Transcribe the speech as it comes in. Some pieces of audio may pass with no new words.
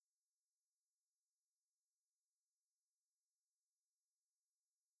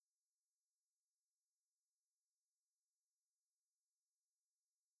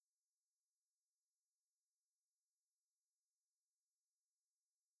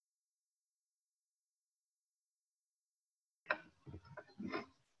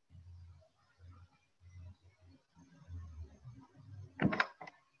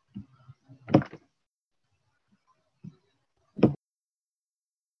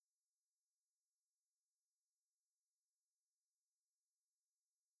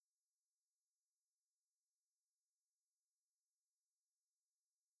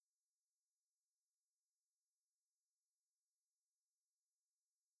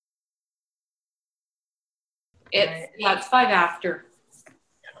It's 5 after.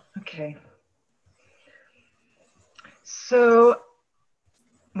 Okay. So,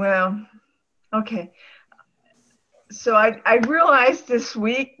 well, okay. So I realized this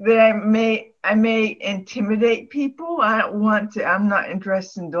week that I may intimidate people. I don't want to. I'm not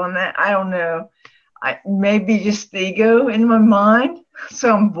interested in doing that. I don't know. I maybe just the ego in my mind.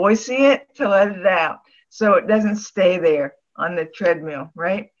 So I'm voicing it to let it out, so it doesn't stay there on the treadmill,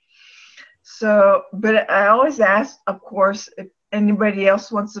 right? So, but I always ask, of course, if anybody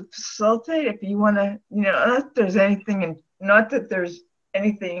else wants to facilitate, if you want to, not that there's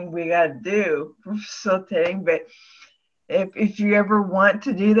anything we got to do for facilitating, but if you ever want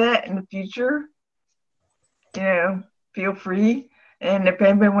to do that in the future, feel free. And if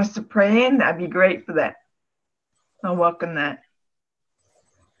anybody wants to pray in, I'd be great for that. I'll welcome that.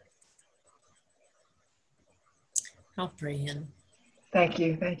 I'll pray in. Thank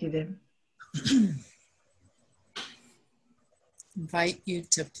you. Thank you, Deb. Invite you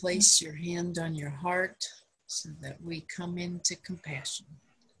to place your hand on your heart so that we come into compassion,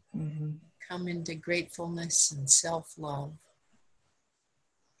 come into gratefulness and self-love.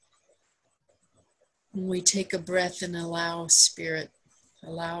 When we take a breath and allow spirit,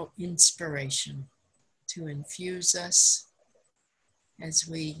 allow inspiration to infuse us as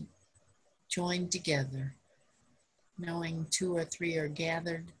we join together, knowing 2 or 3 are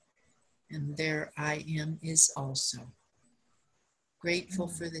gathered, and there I am is also. Grateful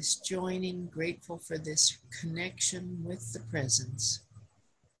for this joining, grateful for this connection with the presence.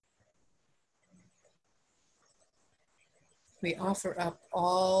 We offer up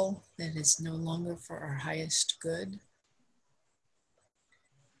all that is no longer for our highest good.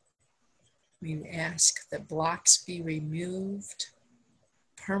 We ask that blocks be removed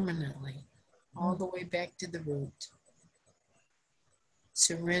permanently, all the way back to the root.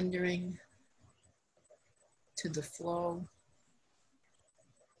 Surrendering to the flow,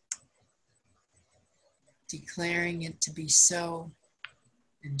 declaring it to be so,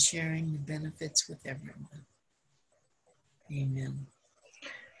 and sharing the benefits with everyone. Amen.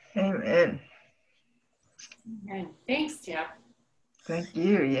 Amen. And thanks, Deb. Thank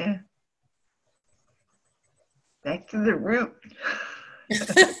you. Yeah. Back to the root.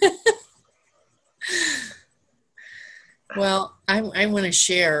 Well, I want to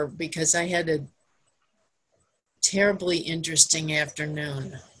share because I had a terribly interesting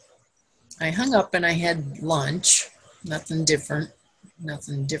afternoon. I hung up and I had lunch, nothing different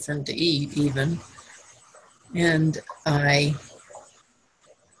to eat even. And I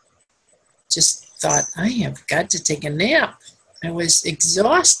just thought, I have got to take a nap. I was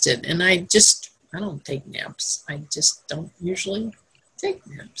exhausted and I don't take naps. I just don't usually take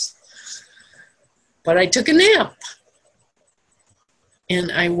naps. But I took a nap. And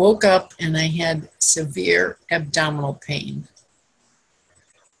I woke up and I had severe abdominal pain,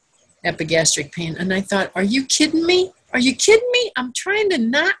 epigastric pain. And I thought, are you kidding me? Are you kidding me? I'm trying to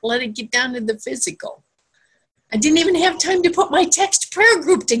not let it get down to the physical. I didn't even have time to put my text prayer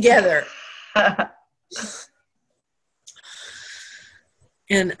group together.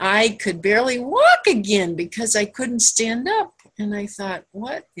 And I could barely walk again because I couldn't stand up. And I thought,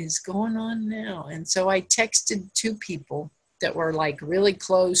 what is going on now? And so I texted 2 people that were like really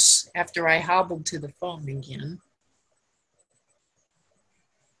close after I hobbled to the phone again.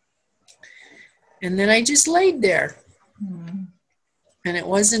 And then I just laid there. And it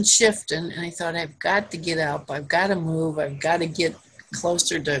wasn't shifting. And I thought, I've got to get up. I've got to move. I've got to get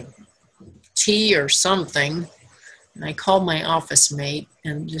closer to tea or something. And I called my office mate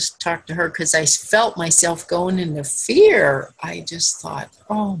and just talked to her because I felt myself going into fear. I just thought,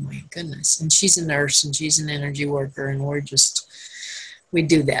 oh my goodness. And she's a nurse and she's an energy worker and we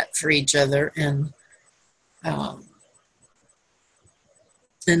do that for each other. And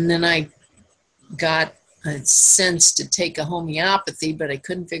then I got a sense to take a homeopathy, but I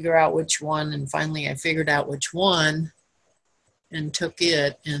couldn't figure out which one. And finally I figured out which one and took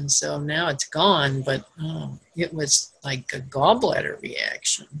it. And so now it's gone, but it was like a gallbladder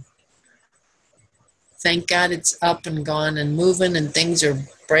reaction. Thank God it's up and gone and moving and things are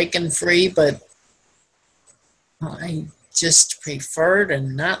breaking free, but I just prefer to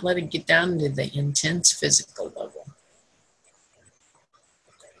not let it get down to the intense physical level.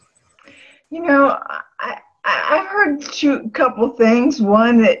 I heard a couple things.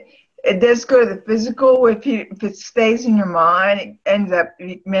 One, that it does go to the physical. If it stays in your mind, it ends up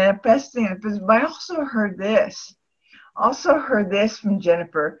manifesting in the physical. But I also heard this from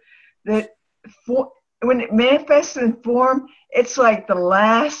Jennifer, that when it manifests in form, it's like the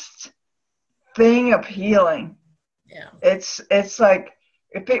last thing of healing. Yeah. It's like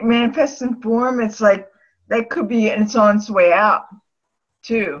if it manifests in form, it's like that could be, and it's on its way out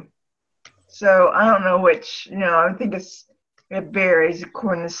too. So I don't know which, I think it varies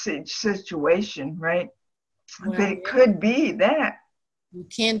according to situation, right? Well, but it could be that. You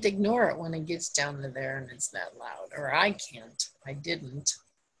can't ignore it when it gets down to there and it's that loud. Or I can't. I didn't.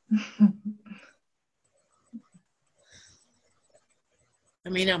 I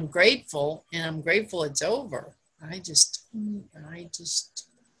mean, I'm grateful, and I'm grateful it's over. I just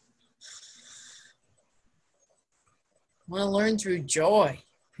want to learn through joy.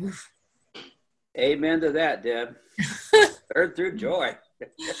 Amen to that, Deb. Learn through joy.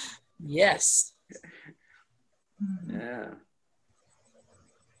 Yes. Yeah.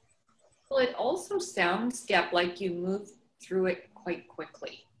 Well, it also sounds, Deb, like you moved through it quite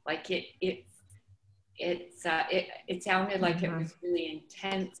quickly. Like it sounded like it was really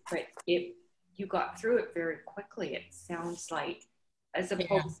intense, but you got through it very quickly. It sounds like, as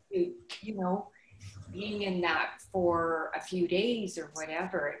opposed to, being in that for a few days or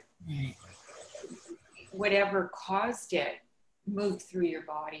whatever. Right. Whatever caused it moved through your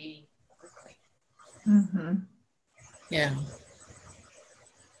body quickly. Mm-hmm. Yeah.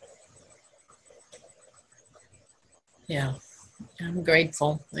 Yeah. I'm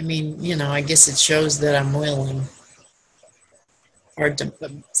grateful. I mean, I guess it shows that I'm willing for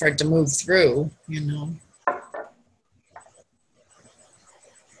it to move through,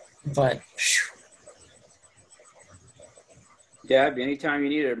 But Deb, anytime you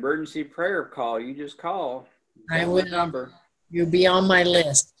need an emergency prayer call, you just call. I will. Number. You'll be on my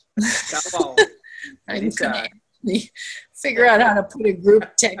list. Come on. I'm going to figure out how to put a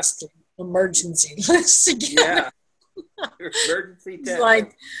group text emergency list together. Yeah. Emergency text. It's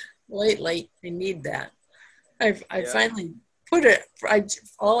like, lately, I need that. I finally put it,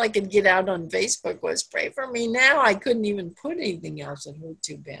 all I could get out on Facebook was pray for me now. I couldn't even put anything else. It hurt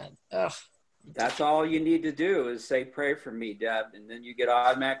too bad. Ugh. That's all you need to do is say, pray for me, Deb. And then you get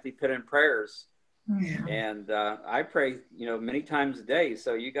automatically put in prayers. Yeah. And I pray, many times a day.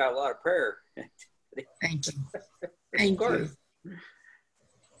 So you got a lot of prayer. Thank you. Thank you.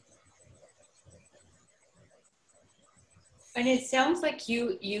 And it sounds like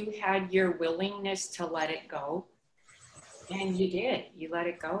you had your willingness to let it go. And you did. You let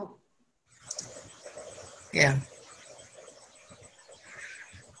it go. Yeah.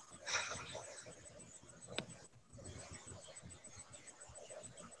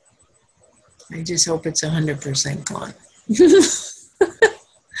 I just hope it's 100% gone. It is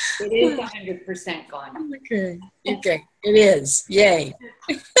 100% gone. Okay. It is. Yay.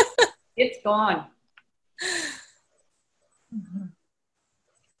 It's gone.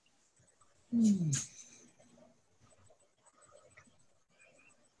 Mm-hmm.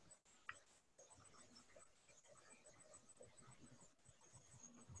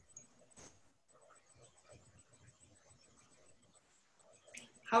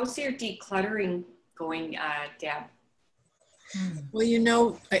 How's your decluttering going, Deb?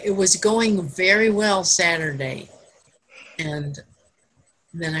 Well, it was going very well Saturday. And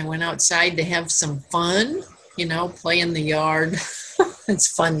then I went outside to have some fun, play in the yard. It's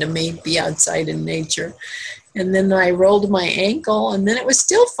fun to me, be outside in nature. And then I rolled my ankle, and then it was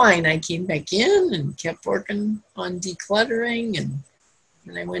still fine. I came back in and kept working on decluttering, and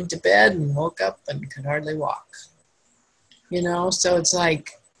then I went to bed and woke up and could hardly walk. So it's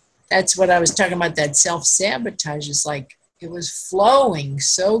like, that's what I was talking about, that self-sabotage. Is like, it was flowing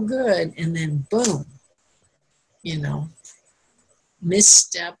so good, and then boom,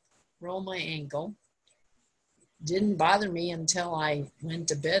 misstep, roll my ankle. Didn't bother me until I went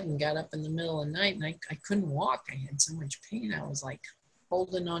to bed and got up in the middle of the night, and I couldn't walk. I had so much pain. I was like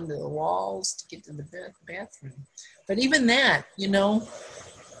holding onto the walls to get to the bathroom. But even that,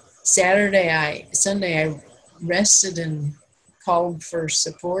 Sunday I rested and called for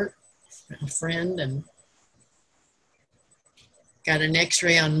support, a friend, and got an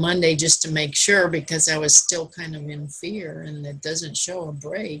x-ray on Monday just to make sure, because I was still kind of in fear, and it doesn't show a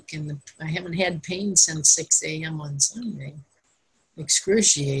break. And I haven't had pain since 6 a.m. on Sunday.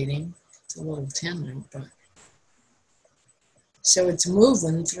 Excruciating. It's a little tender, but so it's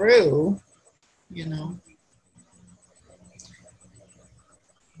moving through,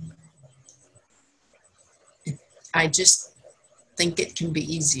 I just think it can be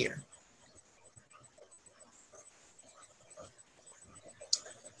easier.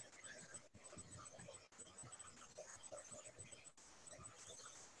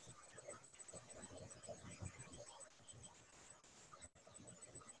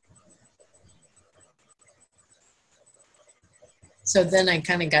 So then I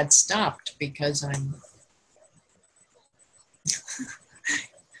kind of got stopped because I'm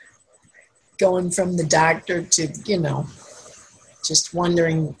going from the doctor to, just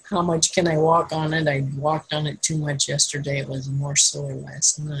wondering how much can I walk on it. I walked on it too much yesterday. It was more sore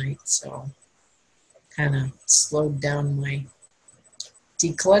last night, so kind of slowed down my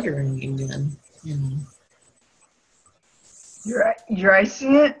decluttering again. You're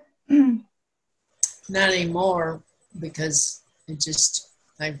icing it? Not anymore, because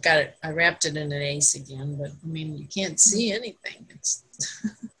I wrapped it in an ace again, but I mean, you can't see anything.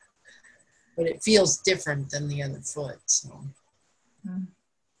 But it feels different than the other foot, so.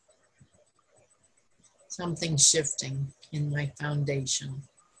 Something's shifting in my foundation.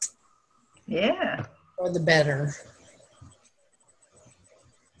 Yeah. For the better.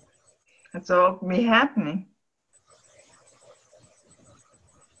 That's all be happening.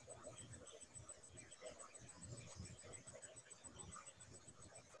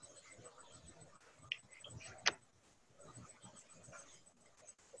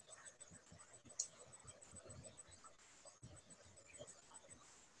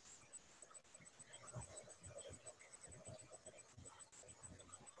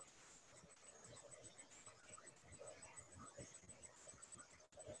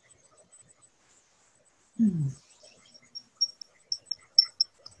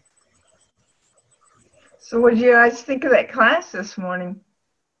 So what did you guys think of that class this morning?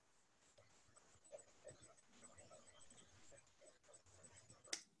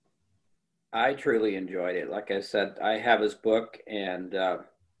 I truly enjoyed it. Like I said, I have his book, and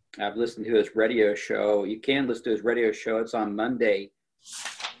I've listened to his radio show. You can listen to his radio show. It's on Monday,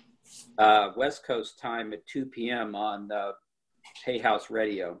 West Coast time at 2 p.m. on Hay House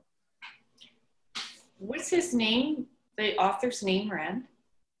Radio. What's his name? The author's name, Rand?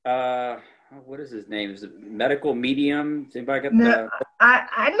 What is his name? Is it Medical Medium? Has anybody got No,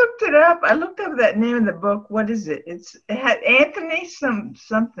 I looked it up. I looked up that name of the book. What is it? It had Anthony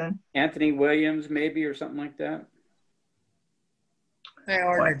something. Anthony Williams, maybe, or something like that? I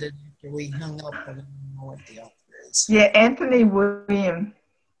ordered it after we hung up, but I don't know what the author is. Yeah, Anthony William.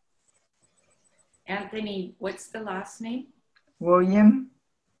 Anthony, what's the last name? William.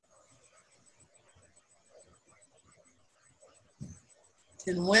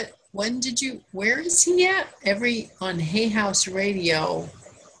 And where is he at? On Hay House Radio.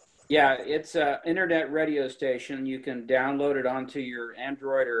 Yeah, it's an internet radio station. You can download it onto your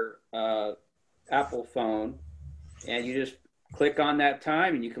Android or Apple phone, and you just click on that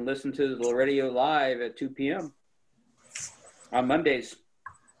time, and you can listen to the radio live at 2 p.m. on Mondays.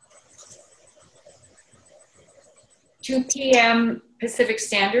 2 p.m. Pacific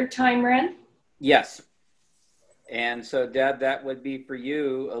Standard Time, Ren? Yes. And so, Dad, that would be for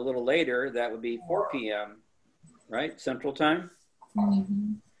you a little later. That would be 4 p.m., right? Central Time?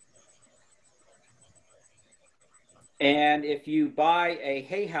 Mm-hmm. And if you buy a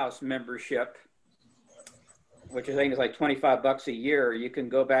Hay House membership, which I think is like $25 a year, you can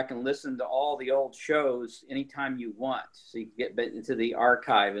go back and listen to all the old shows anytime you want. So you can get into the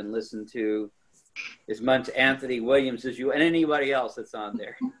archive and listen to as much Anthony Williams as you and anybody else that's on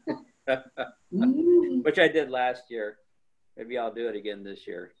there. Which I did last year. Maybe I'll do it again this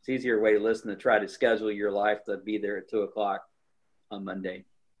year. It's an easier way to listen to try to schedule your life to be there at 2 o'clock on Monday.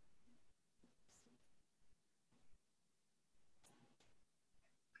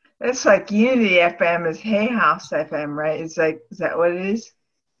 That's like Unity FM is Hay House FM, right? Is that what it is?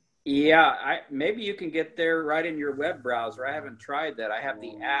 Yeah, maybe you can get there right in your web browser. I haven't tried that. I have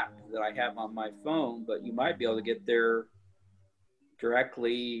the app that I have on my phone, but you might be able to get there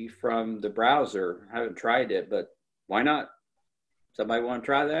directly from the browser. I haven't tried it, but why not? Somebody want to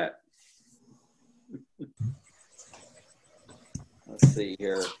try that? Let's see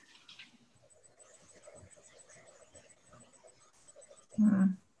here.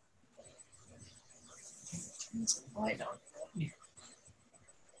 Light on.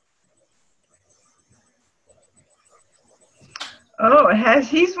 Oh,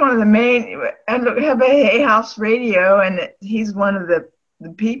 he's one of the main. I have a Hay House Radio, and he's one of the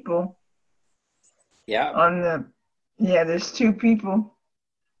people. Yeah. There's two people.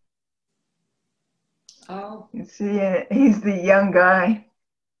 Oh. You see, he's the young guy.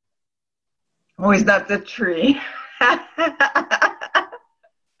 Oh, he's not the tree.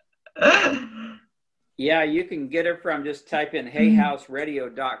 Yeah, you can get it from just type in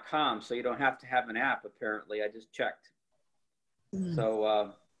hayhouseradio.com, so you don't have to have an app, apparently. I just checked.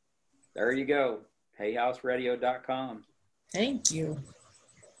 So there you go, hayhouseradio.com. Thank you.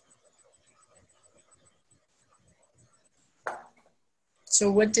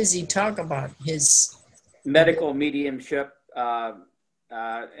 So what does he talk about? His medical mediumship, and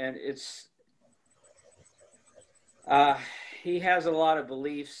it's he has a lot of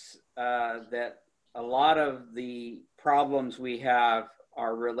beliefs that a lot of the problems we have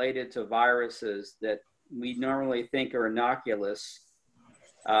are related to viruses that we normally think are innocuous,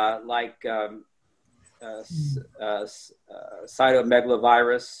 like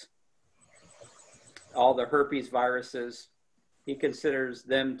cytomegalovirus, all the herpes viruses. He considers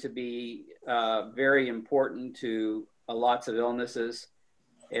them to be very important to lots of illnesses.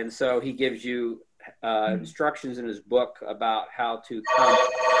 And so he gives you instructions in his book about how to combat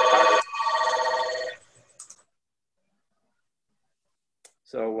virus.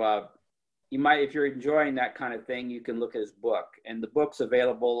 So you might, if you're enjoying that kind of thing, you can look at his book. And the book's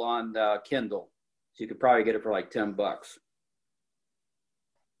available on Kindle. So you could probably get it for like $10.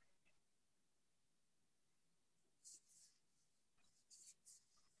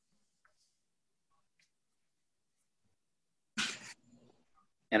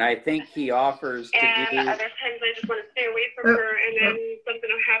 And I think he offers to do. And other times I just want to stay away from her, and then something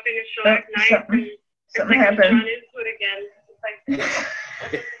will happen and she'll ignite, and it's like I'm drawn into it again. It's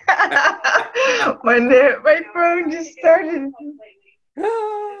like my phone just started. I can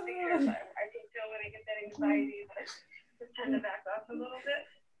feel when I get that anxiety that I just tend to back off a little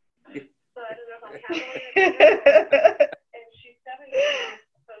bit. So I don't know if I'm handling it. And she's 70,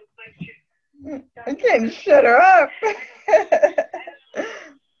 so it's like she's. I can't shut her up.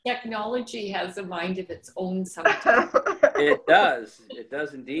 Technology has a mind of its own sometimes. It does. It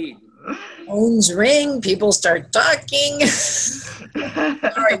does indeed. Phones ring. People start talking.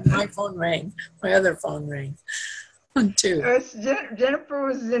 Sorry, my phone rang. My other phone rang. Too. Jennifer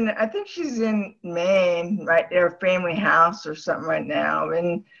was in, I think she's in Maine, right there, family house or something right now.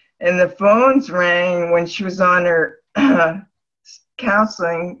 And the phones rang when she was on her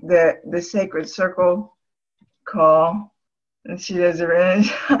counseling, the Sacred Circle call. And she does it.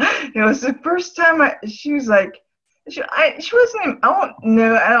 It was the first time she was like, she wasn't even,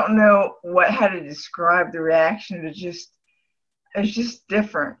 I don't know how to describe the reaction. It's just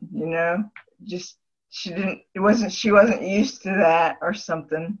different, you know, just, she wasn't used to that or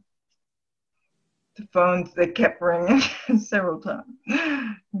something. The phones, they kept ringing several times,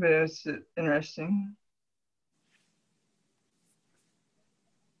 but it was interesting.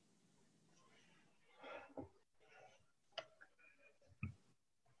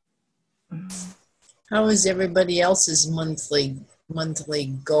 How is everybody else's monthly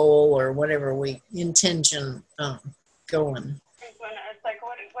goal or whatever intention going? It's like,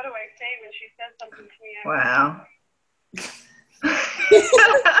 what do I say when she says something to me? Wow.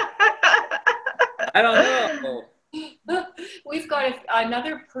 I don't know. We've got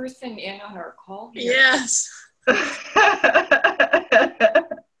another person in on our call here. Yes.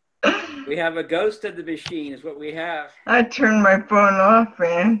 We have a ghost of the machine is what we have. I turned my phone off,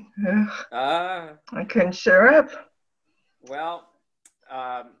 man. I couldn't shut her up. Well,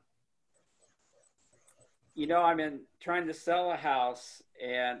 you know, I'm trying to sell a house,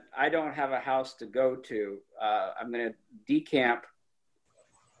 and I don't have a house to go to. I'm going to decamp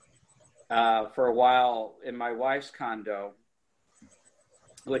for a while in my wife's condo,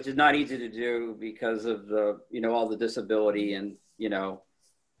 which is not easy to do because of all the disability and,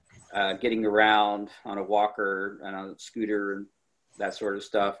 getting around on a walker and on a scooter and that sort of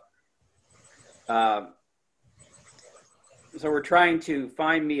stuff. So we're trying to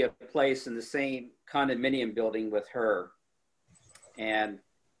find me a place in the same condominium building with her. And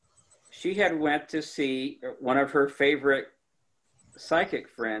she had went to see one of her favorite psychic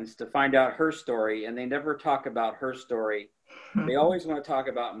friends to find out her story, and they never talk about her story. They always want to talk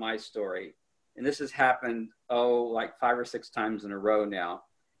about my story. And this has happened, like 5 or 6 times in a row now.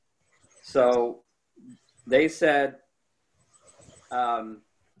 So they said, the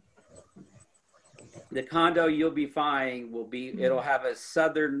condo you'll be buying it'll have a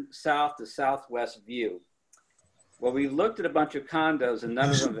south to southwest view. Well, we looked at a bunch of condos and none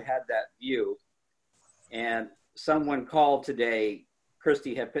of them had that view. And someone called today,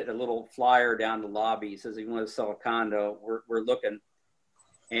 Christy had put a little flyer down the lobby, says, if you want to sell a condo, we're looking.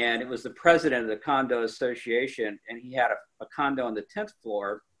 And it was the president of the condo association, and he had a condo on the 10th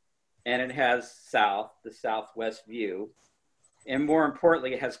floor, and it has the southwest view. And more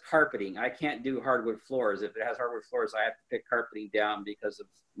importantly, it has carpeting. I can't do hardwood floors. If it has hardwood floors, I have to pick carpeting down because of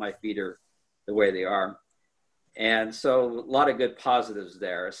my feet are the way they are. And so a lot of good positives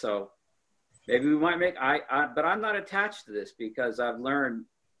there. So maybe we might but I'm not attached to this because I've learned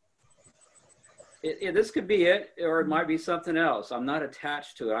this could be it, or it might be something else. I'm not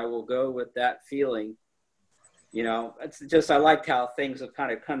attached to it. I will go with that feeling. It's just, I liked how things have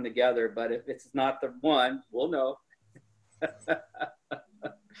kind of come together, but if it's not the one, we'll know.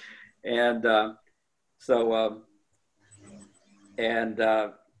 And so And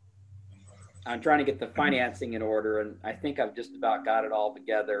I'm trying to get the financing in order, and I think I've just about got it all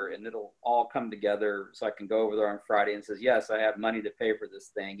together, and it'll all come together so I can go over there on Friday and says, yes, I have money to pay for this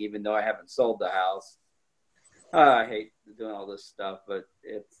thing, even though I haven't sold the house. I hate doing all this stuff, but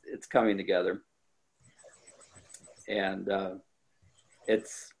it's coming together. And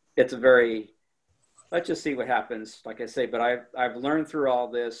it's a very, let's just see what happens. Like I say, but I've learned through all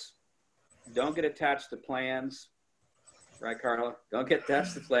this, don't get attached to plans. Right, Carla? Don't get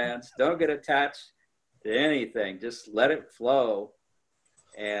attached to plans. Don't get attached to anything. Just let it flow.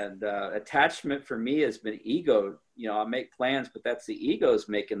 And attachment for me has been ego. You know, I make plans, but that's the ego's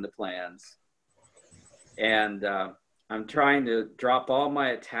making the plans. And I'm trying to drop all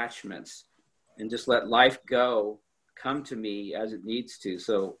my attachments and just let life come to me as it needs to.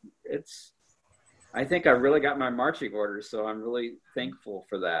 So I think I really got my marching orders. So I'm really thankful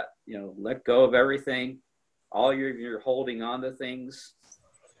for that. You know, let go of everything. All you're holding on to things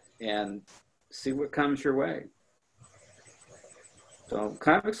and see what comes your way. So I'm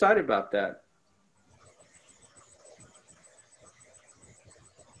kind of excited about that.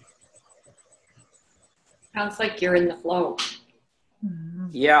 Sounds like you're in the flow.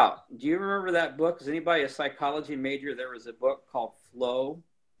 Yeah. Do you remember that book? Is anybody a psychology major? There was a book called Flow.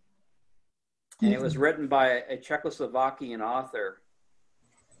 And it was written by a Czechoslovakian author.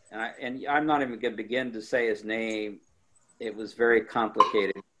 And I'm not even going to begin to say his name. It was very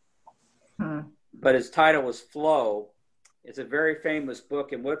complicated. But his title was Flow. It's a very famous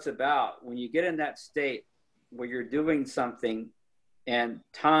book. And what it's about, when you get in that state where you're doing something and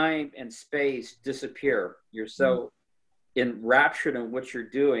time and space disappear, you're so enraptured in what you're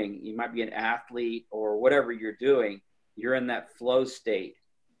doing. You might be an athlete or whatever you're doing. You're in that flow state.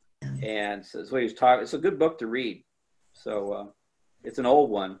 And so that's what he was talking. It's a good book to read. So, it's an old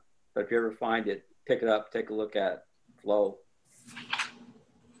one, but if you ever find it, pick it up, take a look at Flow.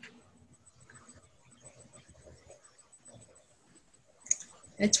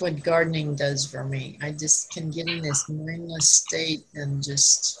 That's what gardening does for me. I just can get in this mindless state and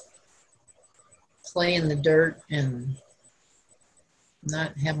just play in the dirt and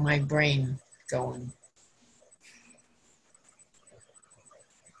not have my brain going.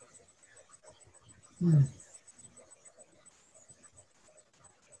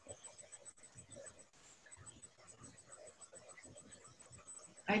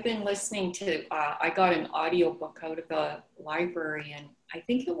 I've been listening to, I got an audiobook out of the library, and I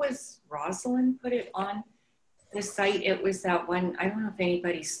think it was Rosalind put it on the site. It was that one, I don't know if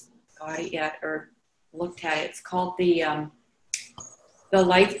anybody's got it yet or looked at it. It's called the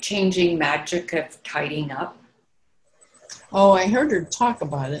Life-Changing Magic of Tidying Up. Oh, I heard her talk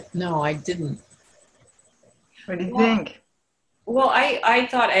about it. No, I didn't. What do you think? Well, I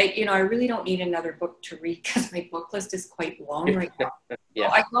thought, I really don't need another book to read because my book list is quite long right now. Yeah.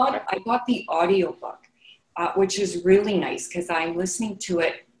 So I got the audiobook, which is really nice because I'm listening to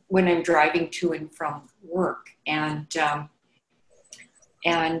it when I'm driving to and from work, and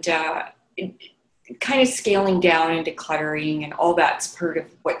kind of scaling down and decluttering and all that's part of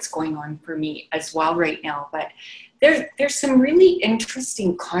what's going on for me as well right now. But there's some really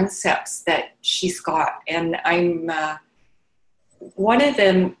interesting concepts that she's got, and I'm one of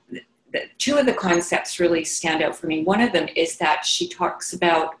them. Two of the concepts really stand out for me. One of them is that she talks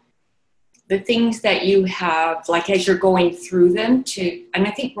about the things that you have, like as you're going through them and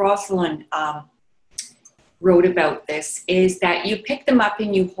I think Rosalind wrote about this, is that you pick them up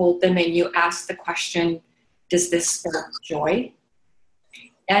and you hold them and you ask the question, does this spark joy?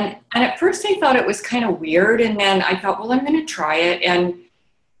 And at first I thought it was kind of weird, and then I thought, well, I'm going to try it. And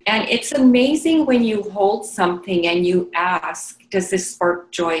it's amazing when you hold something and you ask, does this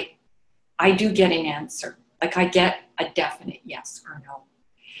spark joy? I do get an answer. Like I get a definite yes or no.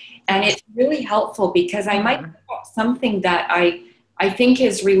 And it's really helpful because I might have something that I think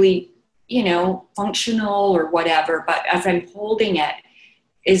is really, functional or whatever, but as I'm holding it,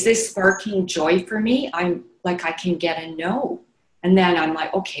 is this sparking joy for me? I'm like, I can get a no. And then I'm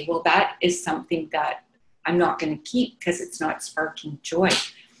like, okay, well, that is something that I'm not going to keep because it's not sparking joy.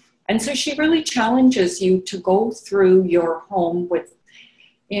 And so she really challenges you to go through your home with,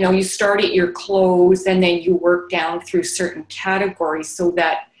 you start at your clothes and then you work down through certain categories, so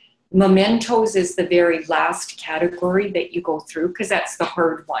that mementos is the very last category that you go through, because that's the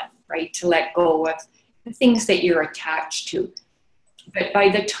hard one, right? To let go of the things that you're attached to. But by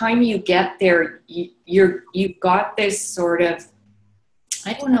the time you get there, you've got this sort of,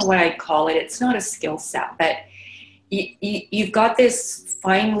 I don't know what I'd call it. It's not a skill set, but you've got this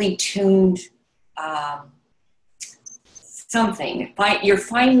finely tuned something. You're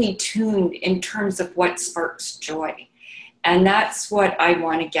finely tuned in terms of what sparks joy. And that's what I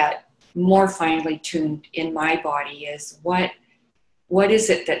want to get more finely tuned in my body, is what is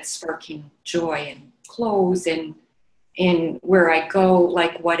it that's sparking joy in clothes and in where I go,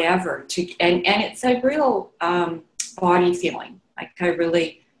 like whatever. And it's a real body feeling. Like I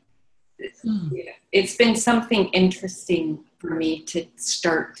really, it's been something interesting for me to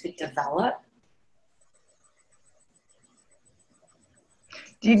start to develop.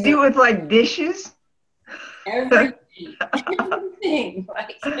 Do you do it with like dishes? Everything.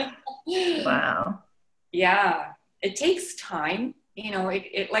 Like, Wow. yeah, it takes time. You know,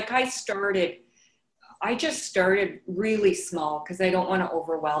 like I just started really small because I don't want to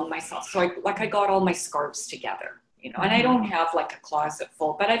overwhelm myself. So I got all my scarves together, you know, and I don't have like a closet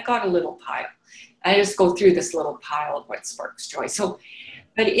full, but I've got a little pile. I just go through this little pile of what sparks joy. So,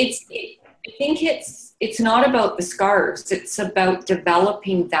 but I think it's not about the scarves. It's about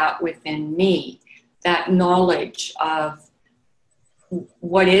developing that within me, that knowledge of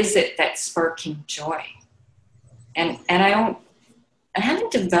what is it that's sparking joy. And I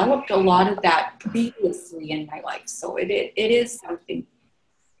haven't developed a lot of that previously in my life. So it is something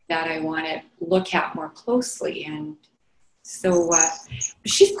that I want to look at more closely. And so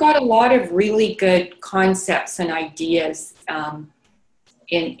she's got a lot of really good concepts and ideas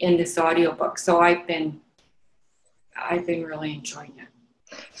in this audiobook. So I've been really enjoying it.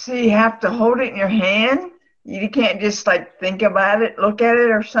 So you have to hold it in your hand? You can't just like think about it, look at it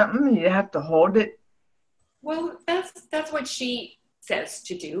or something? You have to hold it? Well, that's what she says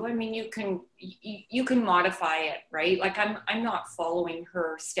to do. I mean, you can modify it, right? Like I'm not following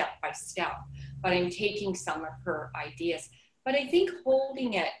her step by step, but I'm taking some of her ideas. But I think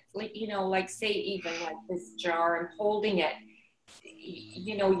holding it, like, you know, like say even like this jar and holding it,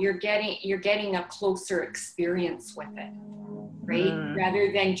 you know, you're getting a closer experience with it, right?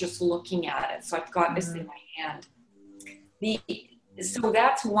 Rather than just looking at it. So I've got this in my hand. So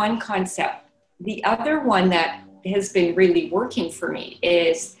that's one concept. The other one that has been really working for me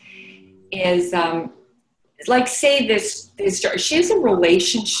is like say this she has a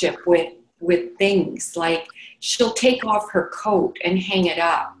relationship with things. Like she'll take off her coat and hang it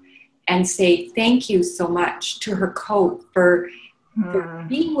up and say thank you so much to her coat for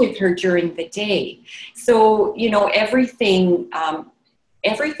being with her during the day. So, you know, everything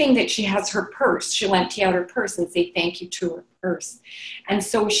that she has, her purse, she'll empty out her purse and say thank you to her purse. And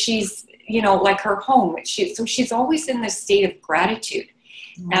so she's, you know, like her home, so she's always in this state of gratitude.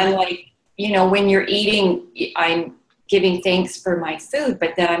 And like, you know, when you're eating, I'm giving thanks for my food,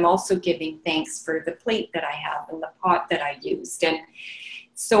 but then I'm also giving thanks for the plate that I have and the pot that I used. And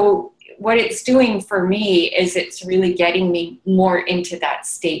so what it's doing for me is it's really getting me more into that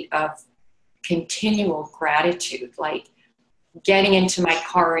state of continual gratitude, like getting into my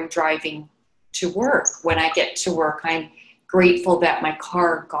car and driving to work. When I get to work, I'm grateful that my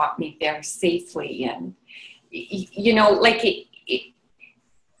car got me there safely. And, you know, like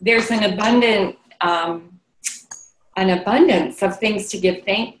there's an abundance of things to give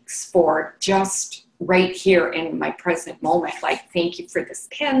thanks for just right here in my present moment. Like, thank you for this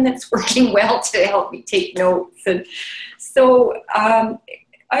pen that's working well to help me take notes. And so, I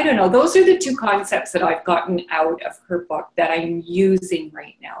don't know, those are the two concepts that I've gotten out of her book that I'm using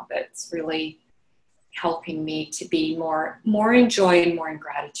right now. That's really helping me to be more in joy and more in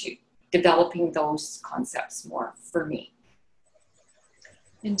gratitude, developing those concepts more for me.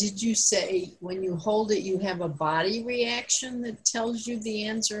 And did you say when you hold it, you have a body reaction that tells you the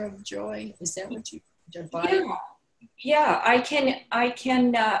answer of joy? Is that what your body? Yeah, I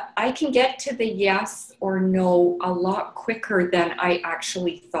can get to the yes or no a lot quicker than I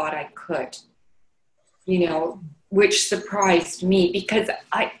actually thought I could, you know, which surprised me because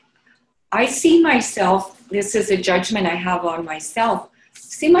I see myself, this is a judgment I have on myself,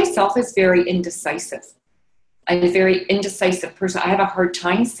 see myself as very indecisive. I'm a very indecisive person. I have a hard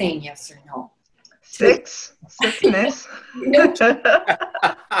time saying yes or no. Sickness.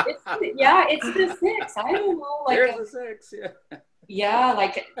 Yeah, it's the 6. I don't know. Like there's the 6, yeah. Yeah,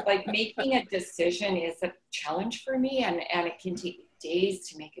 like making a decision is a challenge for me, and it can take days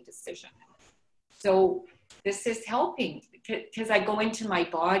to make a decision. So this is helping because I go into my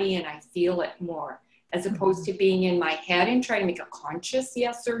body and I feel it more, as opposed to being in my head and trying to make a conscious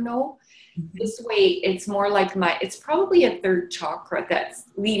yes or no. This way, it's more like it's probably a third chakra that's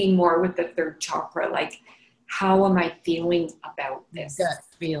leading more with the third chakra. Like, how am I feeling about this? Gut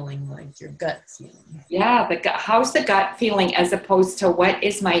feeling, like your gut feeling. Yeah, how's the gut feeling as opposed to what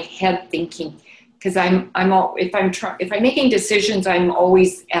is my head thinking? Because if I'm making decisions, I'm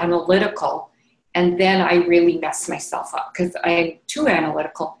always analytical, and then I really mess myself up because I'm too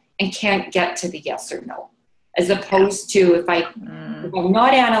analytical and can't get to the yes or no. as opposed to if I'm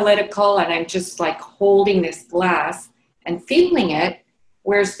not analytical and I'm just like holding this glass and feeling it,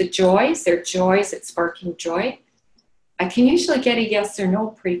 where's the joys? They're joys, it's sparking joy. I can usually get a yes or no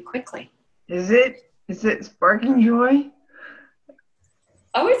pretty quickly. Is it sparking joy?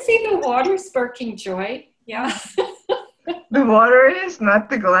 I would say the water sparking joy. Yeah. The water is, not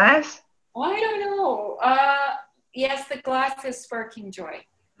the glass? I don't know. Yes, the glass is sparking joy.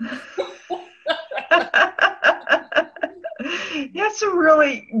 That's a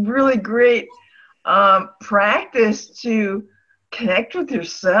really, really great practice to connect with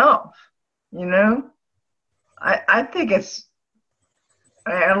yourself. You know, I think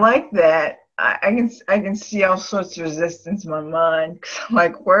I like that. I can see all sorts of resistance in my mind. 'Cause I'm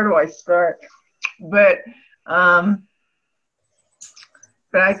like, where do I start? But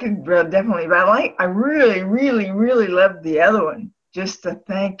I could definitely. But I really, really, really love the other one. Just to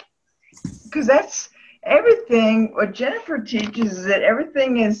thank, because that's everything. What Jennifer teaches is that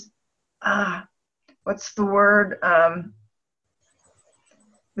everything is what's the word?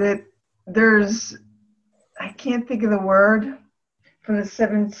 That there's, I can't think of the word, from the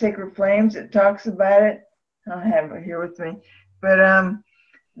Seven Sacred Flames. It talks about it. I don't have it here with me, but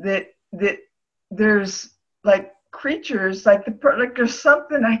that there's like creatures, like like there's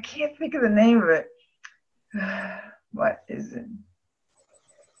something, I can't think of the name of it. What is it?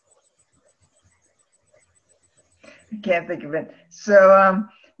 I can't think of it. So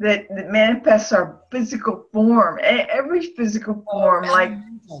that manifests our physical form, every physical form, like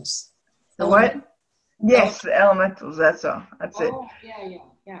the what? Yes, the elementals. That's all. That's it.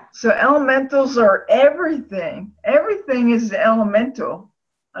 Yeah. So elementals are everything. Everything is elemental.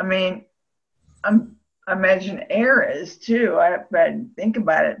 I mean, I imagine air is too. I think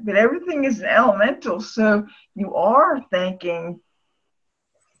about it, but everything is an elemental. So you are thanking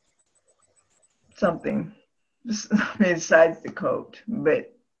something besides the coat,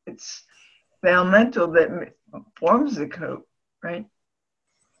 but it's the elemental that forms the coat, right?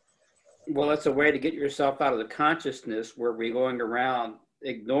 Well, it's a way to get yourself out of the consciousness where we're going around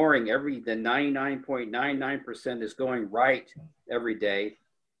ignoring the 99.99% is going right every day,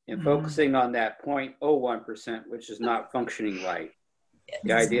 and focusing on that 0.01%, which is not functioning right.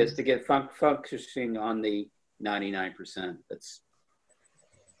 The idea is to get focusing on the 99%. That's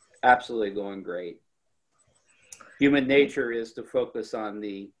absolutely going great. Human nature is to focus on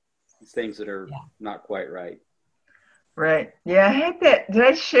the things that are not quite right. Right. Yeah, I had that. Did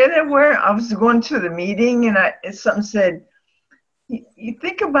I share that where I was going to the meeting and something said, you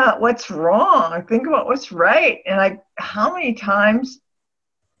think about what's wrong, think about what's right. And how many times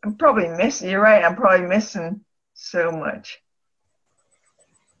I'm probably missing, you're right, I'm probably missing so much.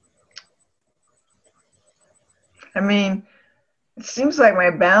 I mean, it seems like my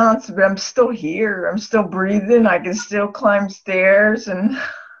balance, but I'm still here. I'm still breathing. I can still climb stairs and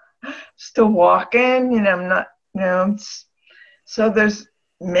still walking. I'm not, so there's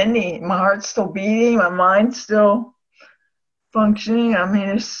my heart's still beating, my mind's still functioning. I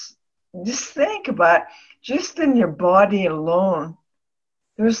mean, just think about, just in your body alone,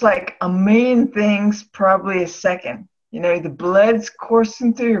 there's like a million things probably a second. The blood's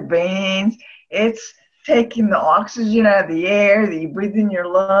coursing through your veins. It's taking the oxygen out of the air that you breathe in your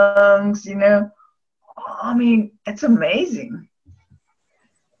lungs, I mean, it's amazing.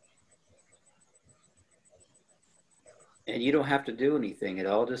 And you don't have to do anything. It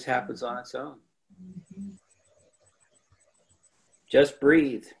all just happens on its own. Just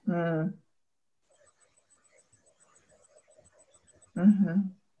breathe. Mm-hmm.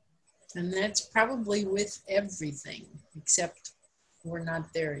 And that's probably with everything, except we're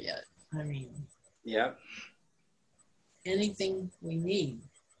not there yet. I mean, yeah. Anything we need,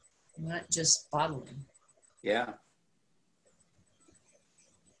 not just bottling. Yeah.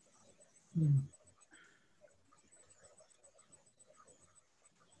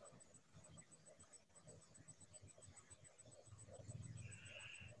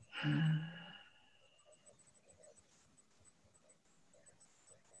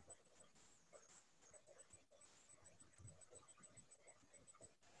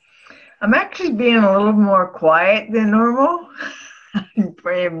 I'm actually being a little more quiet than normal.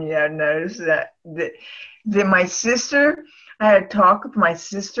 Probably I've noticed that my sister, I had a talk with my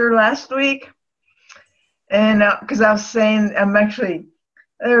sister last week, and because I was saying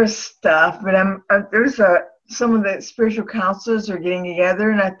there's stuff, but some of the spiritual counselors are getting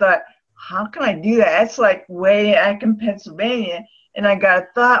together, and I thought, how can I do that? That's like way back in Pennsylvania, and I got a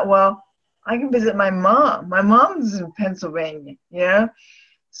thought, well, I can visit my mom. My mom's in Pennsylvania,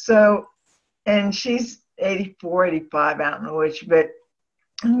 So, and she's 84, 85, I don't know which, but,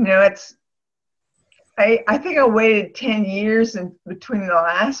 I I think I waited 10 years in between the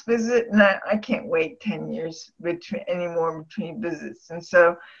last visit, and I can't wait 10 years anymore between visits. And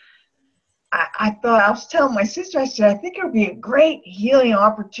so I thought, I was telling my sister, I said, I think it would be a great healing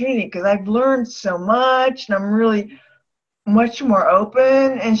opportunity because I've learned so much and I'm really much more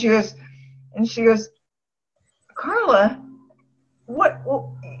open. And she goes, Carla,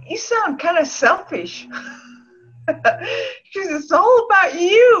 well, you sound kind of selfish. She says, it's all about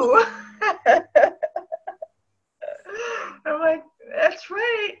you. I'm like, that's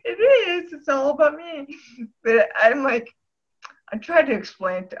right, it is. It's all about me. But I'm like, I tried to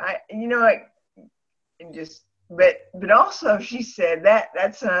explain to but also she said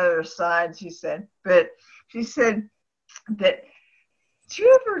that's another side. She said that, do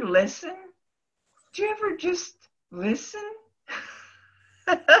you ever listen? Do you ever just listen?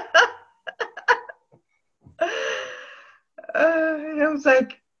 And I was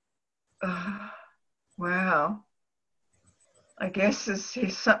like, wow. I guess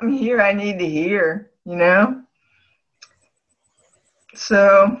there's something here I need to hear,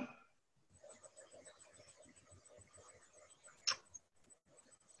 So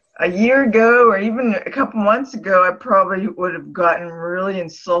a year ago or even a couple months ago, I probably would have gotten really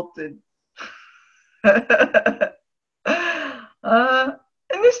insulted. And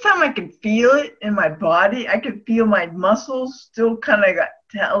this time I could feel it in my body. I could feel my muscles still kind of got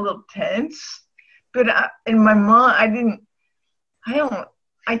a little tense. But in my mind,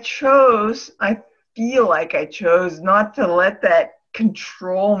 I feel like I chose not to let that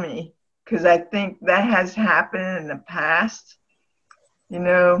control me, because I think that has happened in the past,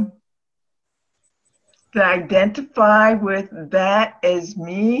 to identify with that as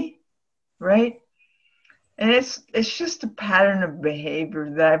me, right? And it's just a pattern of behavior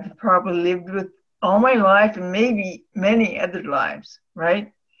that I've probably lived with all my life and maybe many other lives,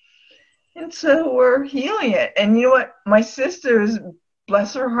 right? And so we're healing it. And you know what? My sister is,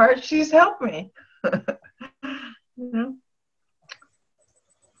 bless her heart, she's helped me.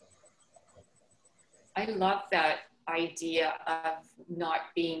 I love that idea of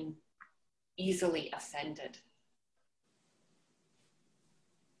not being easily offended.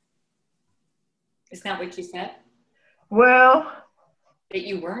 Isn't that what you said? Well, that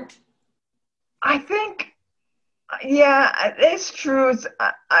you weren't? I think, yeah, it's true.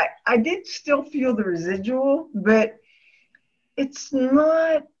 I did still feel the residual, but it's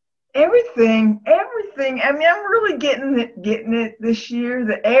not everything. I mean, I'm really getting it this year,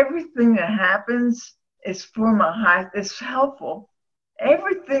 that everything that happens is for my high, it's helpful.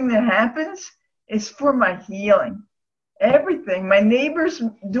 Everything that happens is for my healing. Everything. My neighbor's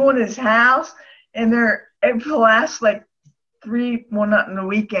doing his house, and for the last like not in the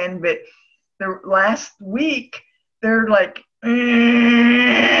weekend, but the last week, they're like, and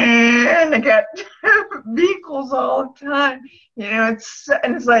they got vehicles all the time.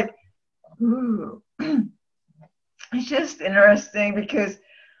 It's like, ooh. It's just interesting because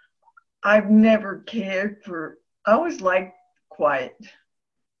I've never cared for, I always liked quiet.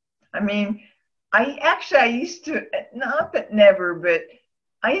 I mean, I used to, not that never, but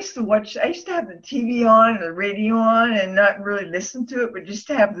I used to have the TV on and the radio on and not really listen to it, but just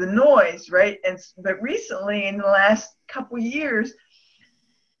to have the noise, right? But recently, in the last couple of years,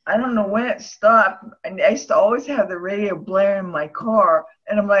 I don't know when it stopped, and I used to always have the radio blaring in my car,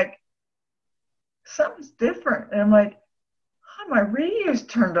 and I'm like, something's different. And I'm like, oh, my radio's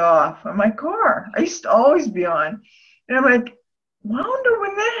turned off in my car. I used to always be on. And I'm like, well, I wonder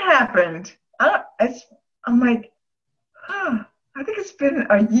when that happened. I'm like, huh. I think it's been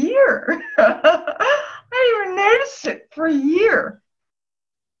a year. I didn't even notice it for a year.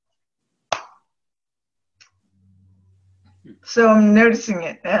 So I'm noticing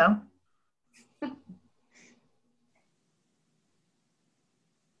it now.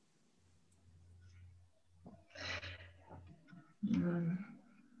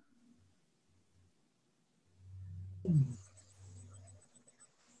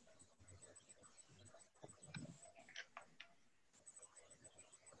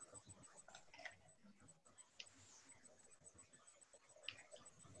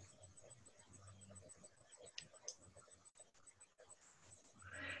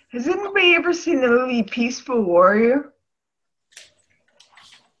 Has anybody ever seen the movie Peaceful Warrior?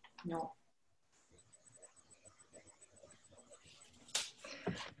 No.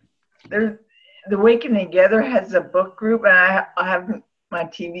 The Waking Together has a book group, and I have my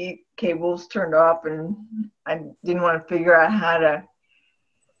TV cables turned off, and I didn't want to figure out how to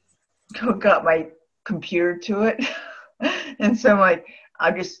hook up my computer to it. And so I'm like,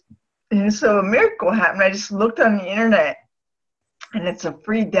 so a miracle happened. I just looked on the internet, and it's a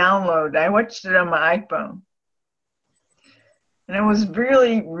free download. I watched it on my iPhone. And it was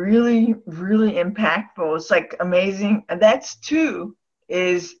really, really, really impactful. It's like amazing. And that's too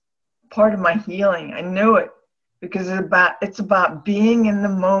is part of my healing. I know it because it's about being in the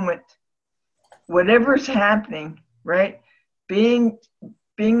moment. Whatever's happening, right? Being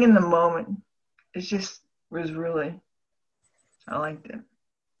in the moment. It just was really, I liked it.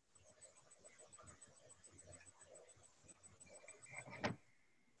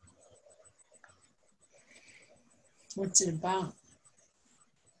 What's it about?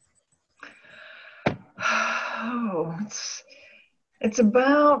 Oh, it's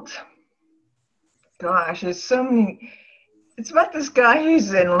about, gosh, there's so many. It's about this guy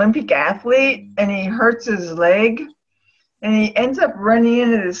who's an Olympic athlete and he hurts his leg and he ends up running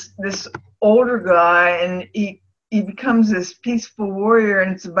into this older guy and he becomes this peaceful warrior,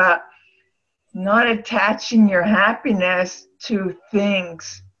 and it's about not attaching your happiness to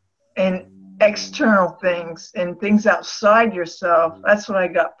things and external things and things outside yourself. That's what I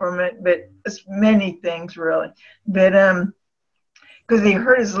got from it, but it's many things really. But because he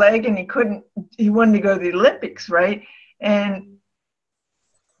hurt his leg and he wanted to go to the Olympics, right? And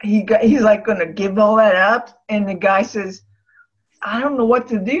he's like going to give all that up, and the guy says, I don't know what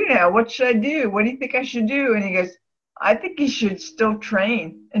to do now. What should I do? What do you think I should do? And he goes, I think you should still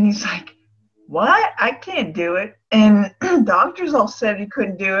train. And he's like, what? I can't do it. And doctors all said he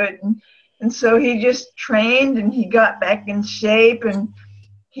couldn't do it. And so he just trained and he got back in shape and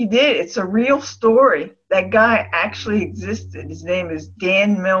he did. It's a real story. That guy actually existed. His name is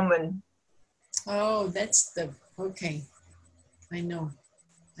Dan Millman. Oh, that's okay. I know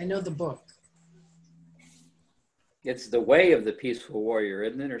the book. It's The Way of the Peaceful Warrior,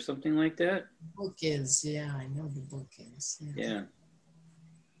 isn't it? Or something like that? The book is, yeah, I know the book is. Yeah.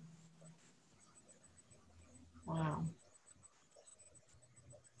 Wow.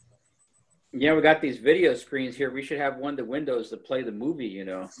 Yeah, we got these video screens here. We should have one of the windows to play the movie, you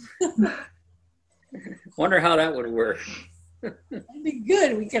know. Wonder how that would work. That'd be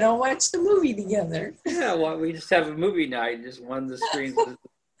good. We could all watch the movie together. Yeah, well, we just have a movie night and just one of the screens with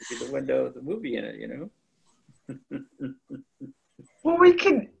the window of the movie in it, you know. Well,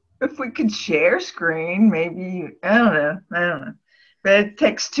 if we could share screen, maybe, I don't know. But it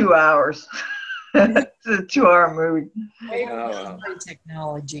takes 2 hours. It's a 2-hour movie. My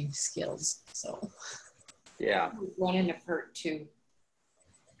technology skills, so. Yeah. One in a part too.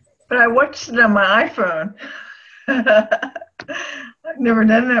 But I watched it on my iPhone. I've never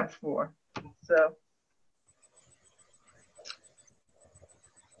done that before. So.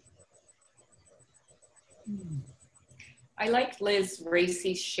 I liked Liz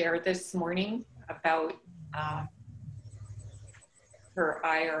Racy's share this morning about her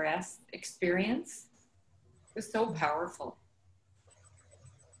IRS experience. It was so powerful.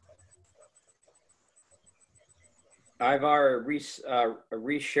 I've already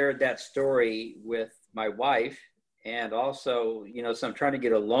reshared that story with my wife, and also, you know, so I'm trying to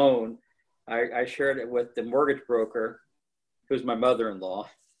get a loan. I shared it with the mortgage broker, who's my mother-in-law.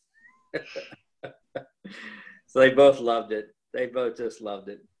 So they both loved it. They both just loved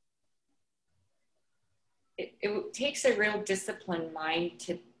it. It takes a real disciplined mind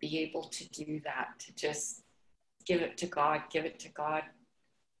to be able to do that, to just give it to God, give it to God.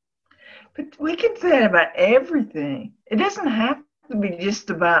 But we can say that about everything. It doesn't have to be just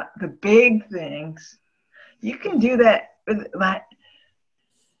about the big things. You can do that with about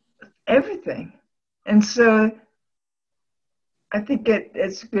everything. And so I think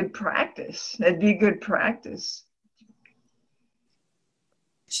it's good practice. It'd be good practice.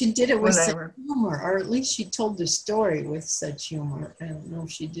 She did it with such humor, or at least she told the story with such humor. I don't know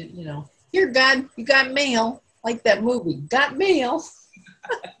if she did, you know. Here, God, you got mail. Like that movie, Got Mail.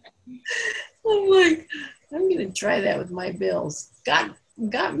 I'm like, I'm going to try that with my bills. Got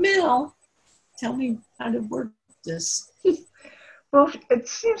mail. Tell me how to work this. Well, it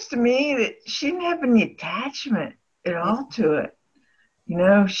seems to me that she didn't have any attachment at all to it. You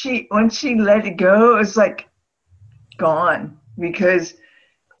know, once she let it go, it was like gone. Because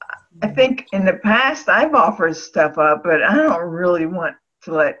I think in the past I've offered stuff up, but I don't really want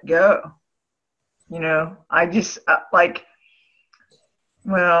to let go. You know, I just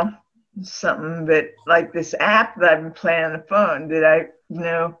something that like this app that I've been playing on the phone that I, you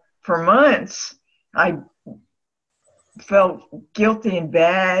know, for months I felt guilty and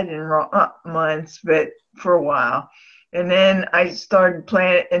bad and not months, but for a while. And then I started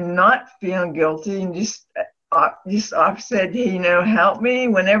playing it and not feeling guilty and just said, hey, you know, help me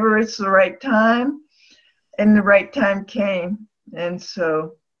whenever it's the right time. And the right time came. And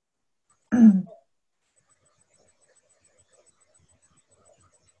so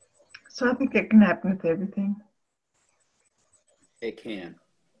So I think it can happen with everything. It can.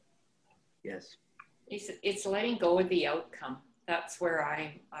 Yes. It's letting go of the outcome. That's where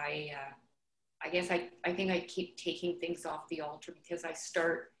I guess I think I keep taking things off the altar because I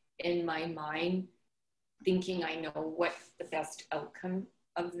start in my mind thinking I know what the best outcome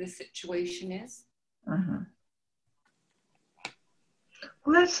of the situation is. Uh-huh.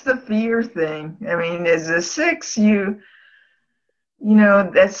 Well, that's the fear thing. I mean, as a 6, you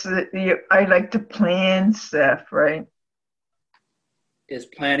know, I like to plan stuff, right? Is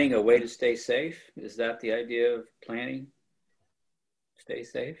planning a way to stay safe? Is that the idea of planning? Stay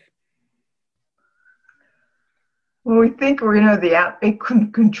safe? Well, we think we're going to it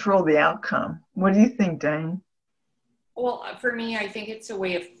can control the outcome. What do you think, Diane? Well, for me, I think it's a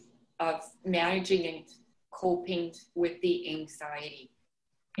way of managing and coping with the anxiety.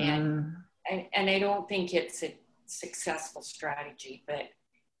 And I don't think it's a successful strategy, but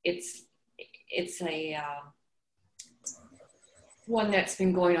it's a one that's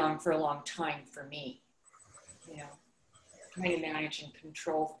been going on for a long time for me. You know, trying to manage and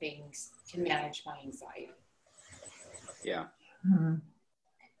control things to manage my anxiety. Yeah. Mm-hmm.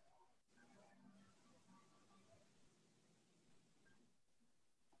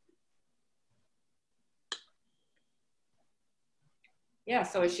 Yeah,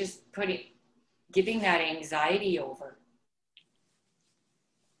 so it's just giving that anxiety over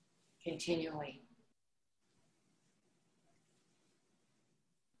continually.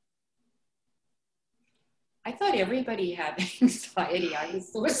 I thought everybody had anxiety. I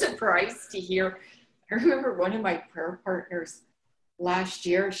was so surprised to hear. I remember one of my prayer partners last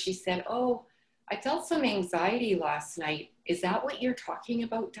year, she said, "Oh, I felt some anxiety last night. Is that what you're talking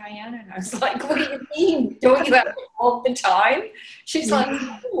about, Diane?" And I was like, "What do you mean? Don't you have it all the time?" She's like,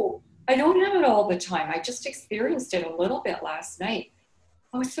 "Oh, I don't have it all the time. I just experienced it a little bit last night."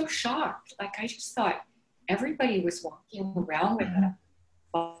 I was so shocked. Like, I just thought everybody was walking around with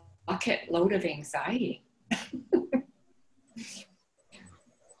a bucket load of anxiety.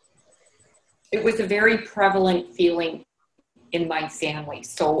 It was a very prevalent feeling in my family,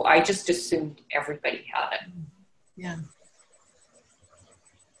 so I just assumed everybody had it. Yeah.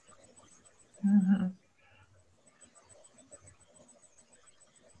 Mm-hmm.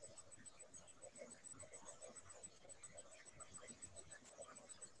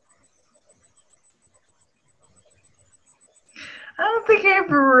 I don't think I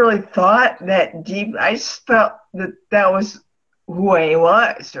ever really thought that deep. I just felt that was who I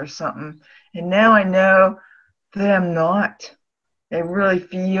was or something. And now I know that I'm not. I really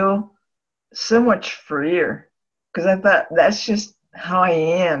feel so much freer because I thought that's just how I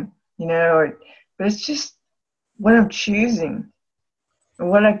am, you know. But it's just what I'm choosing,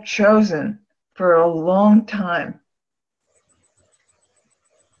 what I've chosen for a long time.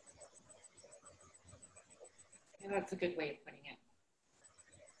 Yeah, that's a good way of putting it.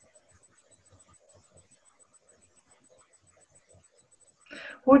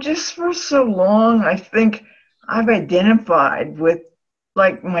 Well, just for so long, I think I've identified with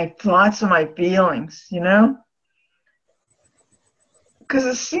like my thoughts and my feelings, you know? Because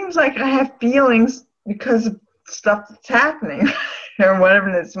it seems like I have feelings because of stuff that's happening or whatever.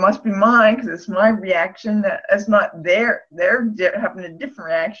 And it must be mine because it's my reaction that's not there. They're having a different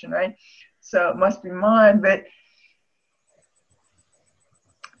reaction, right? So it must be mine. But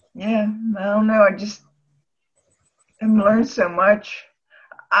yeah, I don't know. I've learned so much.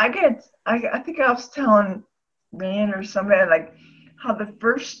 I think I was telling Van or somebody like how the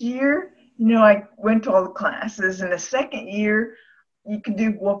first year, you know, I went to all the classes, and the second year you could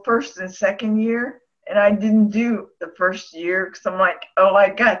do first and second year, and I didn't do the first year because I'm like, oh, I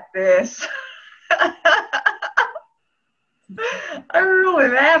got this. I really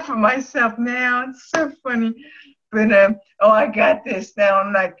laugh at myself now. It's so funny, but oh, I got this now.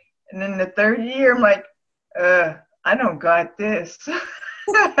 I'm like, and then the third year, I'm like, I don't got this.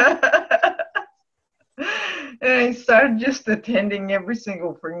 And I started just attending every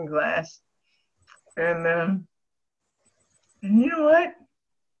single freaking class. And you know what?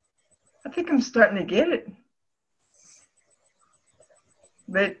 I think I'm starting to get it.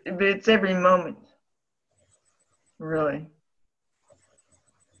 But it's every moment. Really.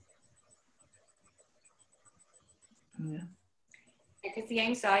 Yeah. Because the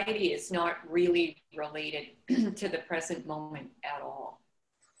anxiety is not really related to the present moment at all.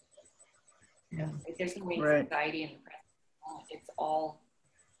 Yeah. Like, there's no anxiety in the present moment. It's all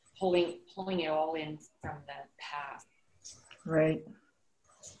pulling it all in from the past. Right.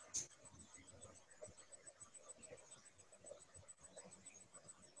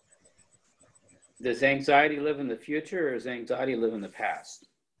 Does anxiety live in the future or does anxiety live in the past?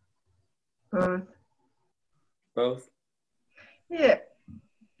 Both. Both? Yeah.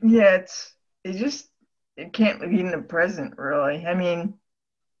 It can't be in the present, really. I mean,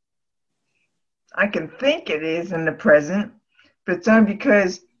 I can think it is in the present, but it's only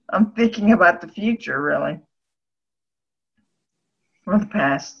because I'm thinking about the future, really, or the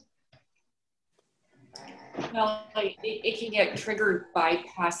past. Well, it can get triggered by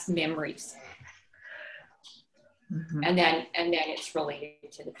past memories. Mm-hmm. And then it's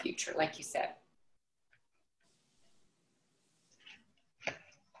related to the future, like you said.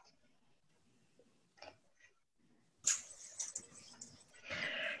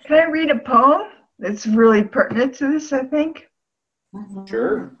 Can I read a poem that's really pertinent to this, I think?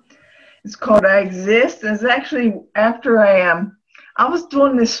 Sure. It's called I Exist. It's actually after I was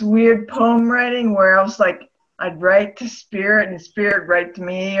doing this weird poem writing where I was like, I'd write to spirit and spirit write to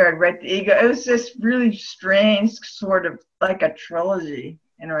me, or I'd write to ego. It was just really strange, sort of like a trilogy.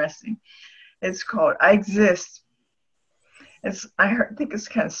 Interesting. It's called I Exist. I think it's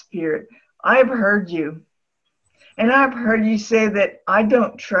kind of spirit. I've heard you. And I've heard you say that I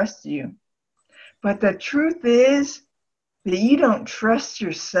don't trust you. But the truth is that you don't trust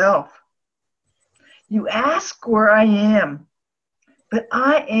yourself. You ask where I am, but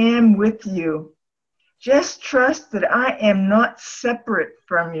I am with you. Just trust that I am not separate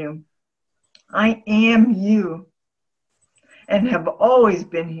from you. I am you and have always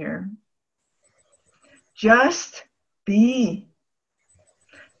been here. Just be.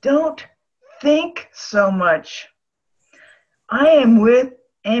 Don't think so much. I am with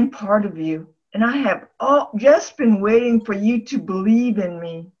and part of you, and I have just been waiting for you to believe in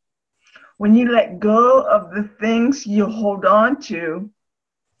me. When you let go of the things you hold on to,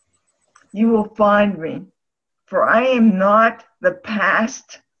 you will find me, for I am not the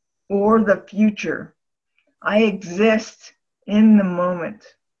past or the future. I exist in the moment.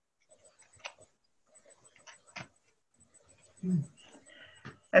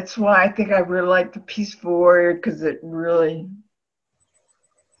 That's why I think I really like the Peaceful Warrior, because it really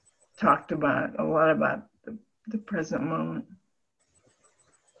talked about a lot about the present moment.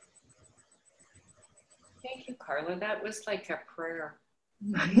 Thank you, Carla. That was like a prayer.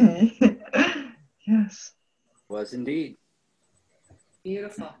 Yes. Was indeed.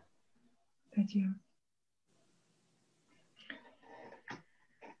 Beautiful. Thank you.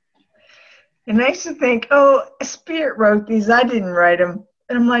 And I used to think, oh, Spirit wrote these. I didn't write them.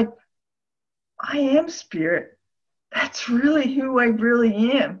 And I'm like, I am Spirit. That's really who I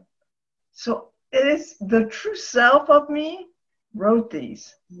really am. So it is the true self of me wrote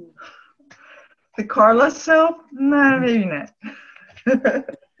these. The Carla self? No, maybe not.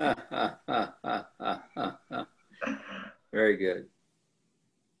 Very good.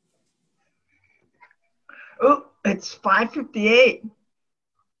 Oh, it's 5:58.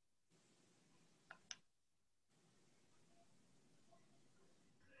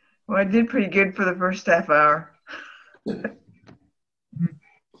 Well, I did pretty good for the first half hour. You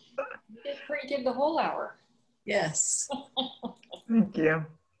did pretty good the whole hour. Yes. Thank you.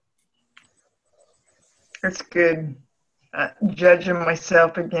 That's good. Judging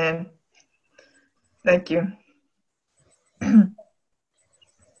myself again. Thank you.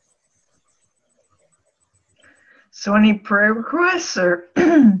 So any prayer requests or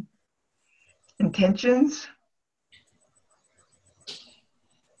intentions?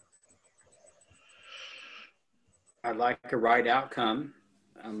 I'd like a right outcome.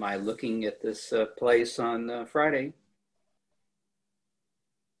 Am I looking at this place on Friday?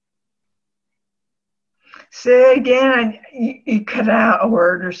 Say it again. You cut out a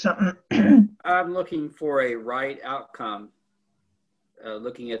word or something. I'm looking for a right outcome.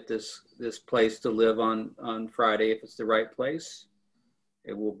 Looking at this place to live on Friday. If it's the right place,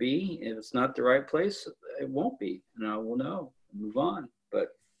 it will be. If it's not the right place, it won't be. And I will know, move on.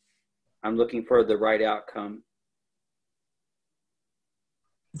 But I'm looking for the right outcome.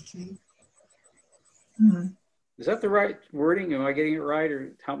 Okay. Is that the right wording? Am I getting it right?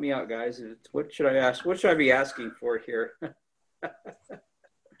 Or help me out, guys. What should I ask? What should I be asking for here?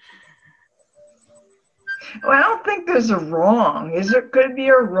 Well, I don't think there's a wrong. Could it be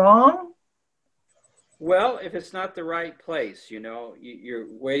a wrong? Well, if it's not the right place, you're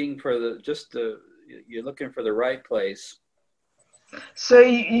waiting for you're looking for the right place. So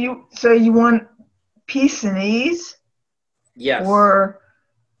you want peace and ease? Yes. Or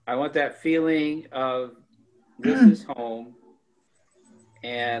I want that feeling of this is home,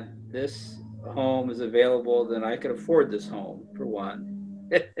 and this home is available, then I can afford this home, for one.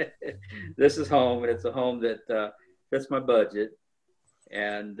 This is home, and it's a home that fits my budget.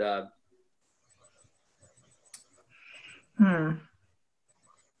 And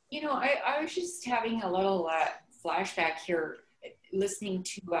You know, I was just having a little flashback here, listening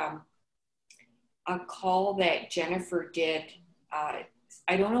to a call that Jennifer did. I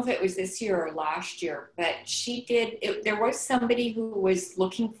don't know if it was this year or last year, but she did. There was somebody who was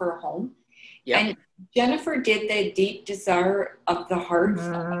looking for a home, and Jennifer did the deep desire of the heart.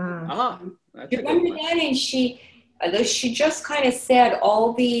 That's you remember that? And she just kind of said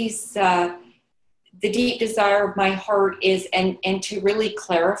all these. The deep desire of my heart is, and to really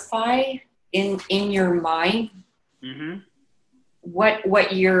clarify in your mind what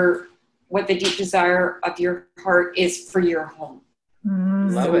the deep desire of your heart is for your home.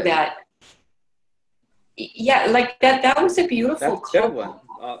 Love it. That, yeah, like that was a beautiful call. Good one.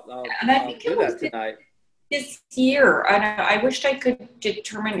 And I think do it was that tonight. This year, and I wished I could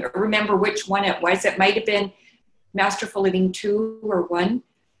remember which one it was. It might have been Masterful Living 2 or 1.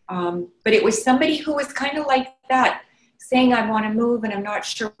 But it was somebody who was kind of like that, saying, I want to move and I'm not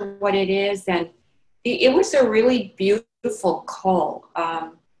sure what it is. And it was a really beautiful call.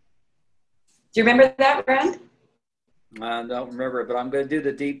 Do you remember that, Brand? I don't remember, but I'm going to do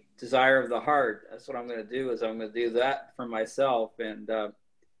the deep desire of the heart. That's what I'm going to do, is I'm going to do that for myself and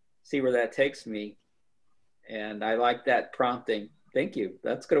see where that takes me. And I like that prompting. Thank you.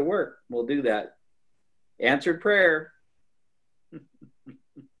 That's going to work. We'll do that. Answered prayer.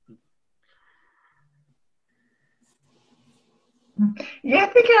 Yeah, I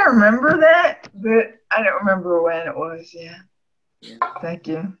think I remember that, but I don't remember when it was. Yeah. Thank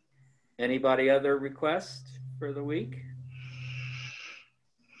you. Anybody other requests for the week?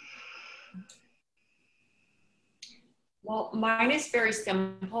 Well, mine is very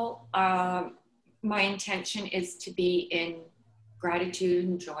simple. My intention is to be in gratitude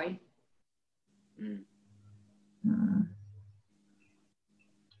and joy.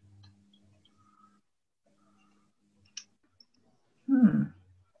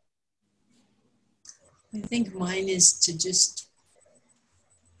 I think mine is to just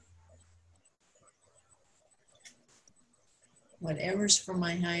whatever's for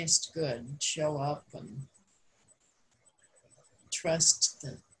my highest good, show up and trust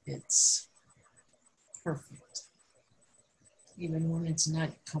that it's perfect, even when it's not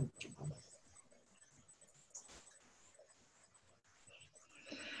comfortable.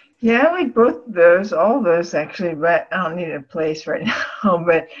 Yeah, I like both of those, all of those actually, but I don't need a place right now.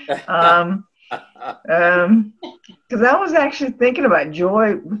 But because I was actually thinking about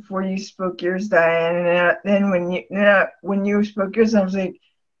joy before you spoke yours, Diane, and then when you spoke yours, I was like,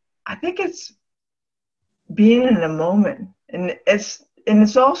 I think it's being in the moment, and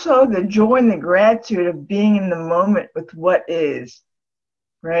it's also the joy and the gratitude of being in the moment with what is,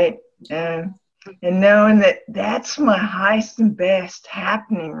 right? And knowing that that's my highest and best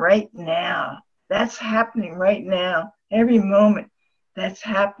happening right now. That's happening right now. Every moment, that's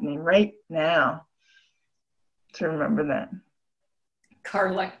happening right now. To remember that.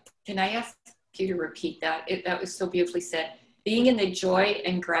 Carla, can I ask you to repeat that? That was so beautifully said. Being in the joy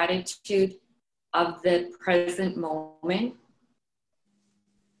and gratitude of the present moment.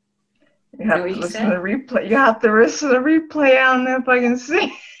 You have to listen to the replay. You have to listen to the replay. I don't know if I can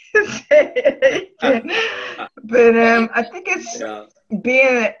say it again. But I think it's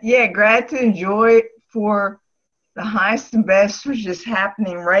being, gratitude and joy for the highest and best, which is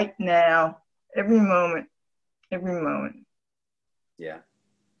happening right now, every moment. Every moment. Yeah.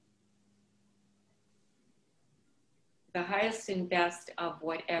 The highest and best of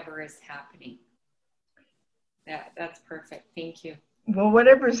whatever is happening. That's perfect. Thank you. Well,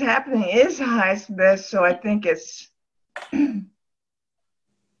 whatever's happening is the highest and best, so I think it's,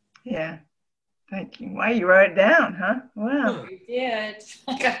 yeah. Thank you. Wow, you wrote it down, huh? Wow. You did.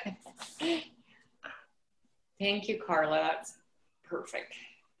 Thank you, Carla. That's perfect.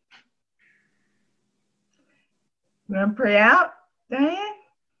 You want to pray out, Diane?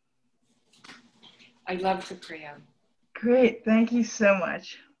 I'd love to pray out. Great. Thank you so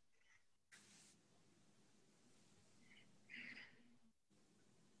much.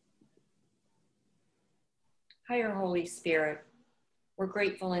 Higher Holy Spirit, we're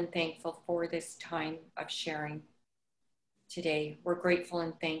grateful and thankful for this time of sharing today. We're grateful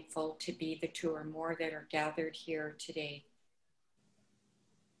and thankful to be the two or more that are gathered here today.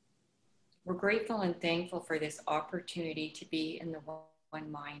 We're grateful and thankful for this opportunity to be in the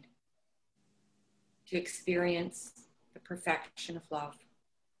one mind, to experience the perfection of love,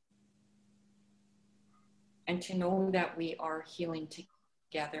 and to know that we are healing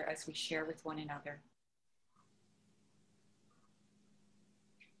together as we share with one another.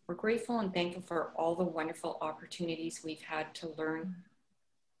 We're grateful and thankful for all the wonderful opportunities we've had to learn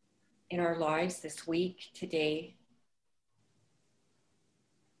in our lives this week, today.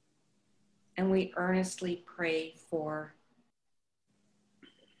 And we earnestly pray for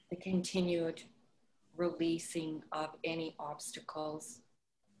the continued releasing of any obstacles,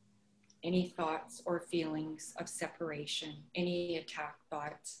 any thoughts or feelings of separation, any attack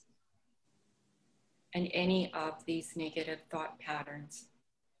thoughts, and any of these negative thought patterns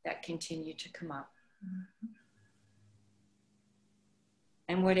that continue to come up.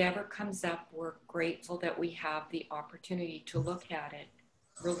 And whatever comes up, we're grateful that we have the opportunity to look at it,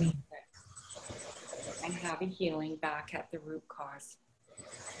 release it, and have a healing back at the root cause.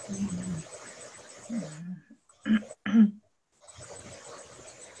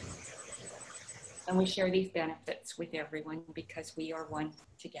 And we share these benefits with everyone because we are one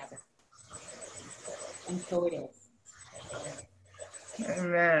together. And so it is.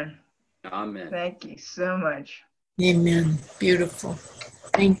 Amen. Amen. Thank you so much. Amen. Beautiful.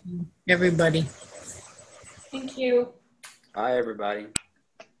 Thank you, everybody. Thank you. Bye, everybody.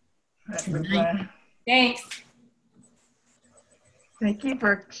 Good night. Bye. Thanks. Thank you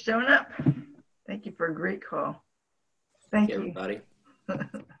for showing up. Thank you for a great call. Thank you. Everybody.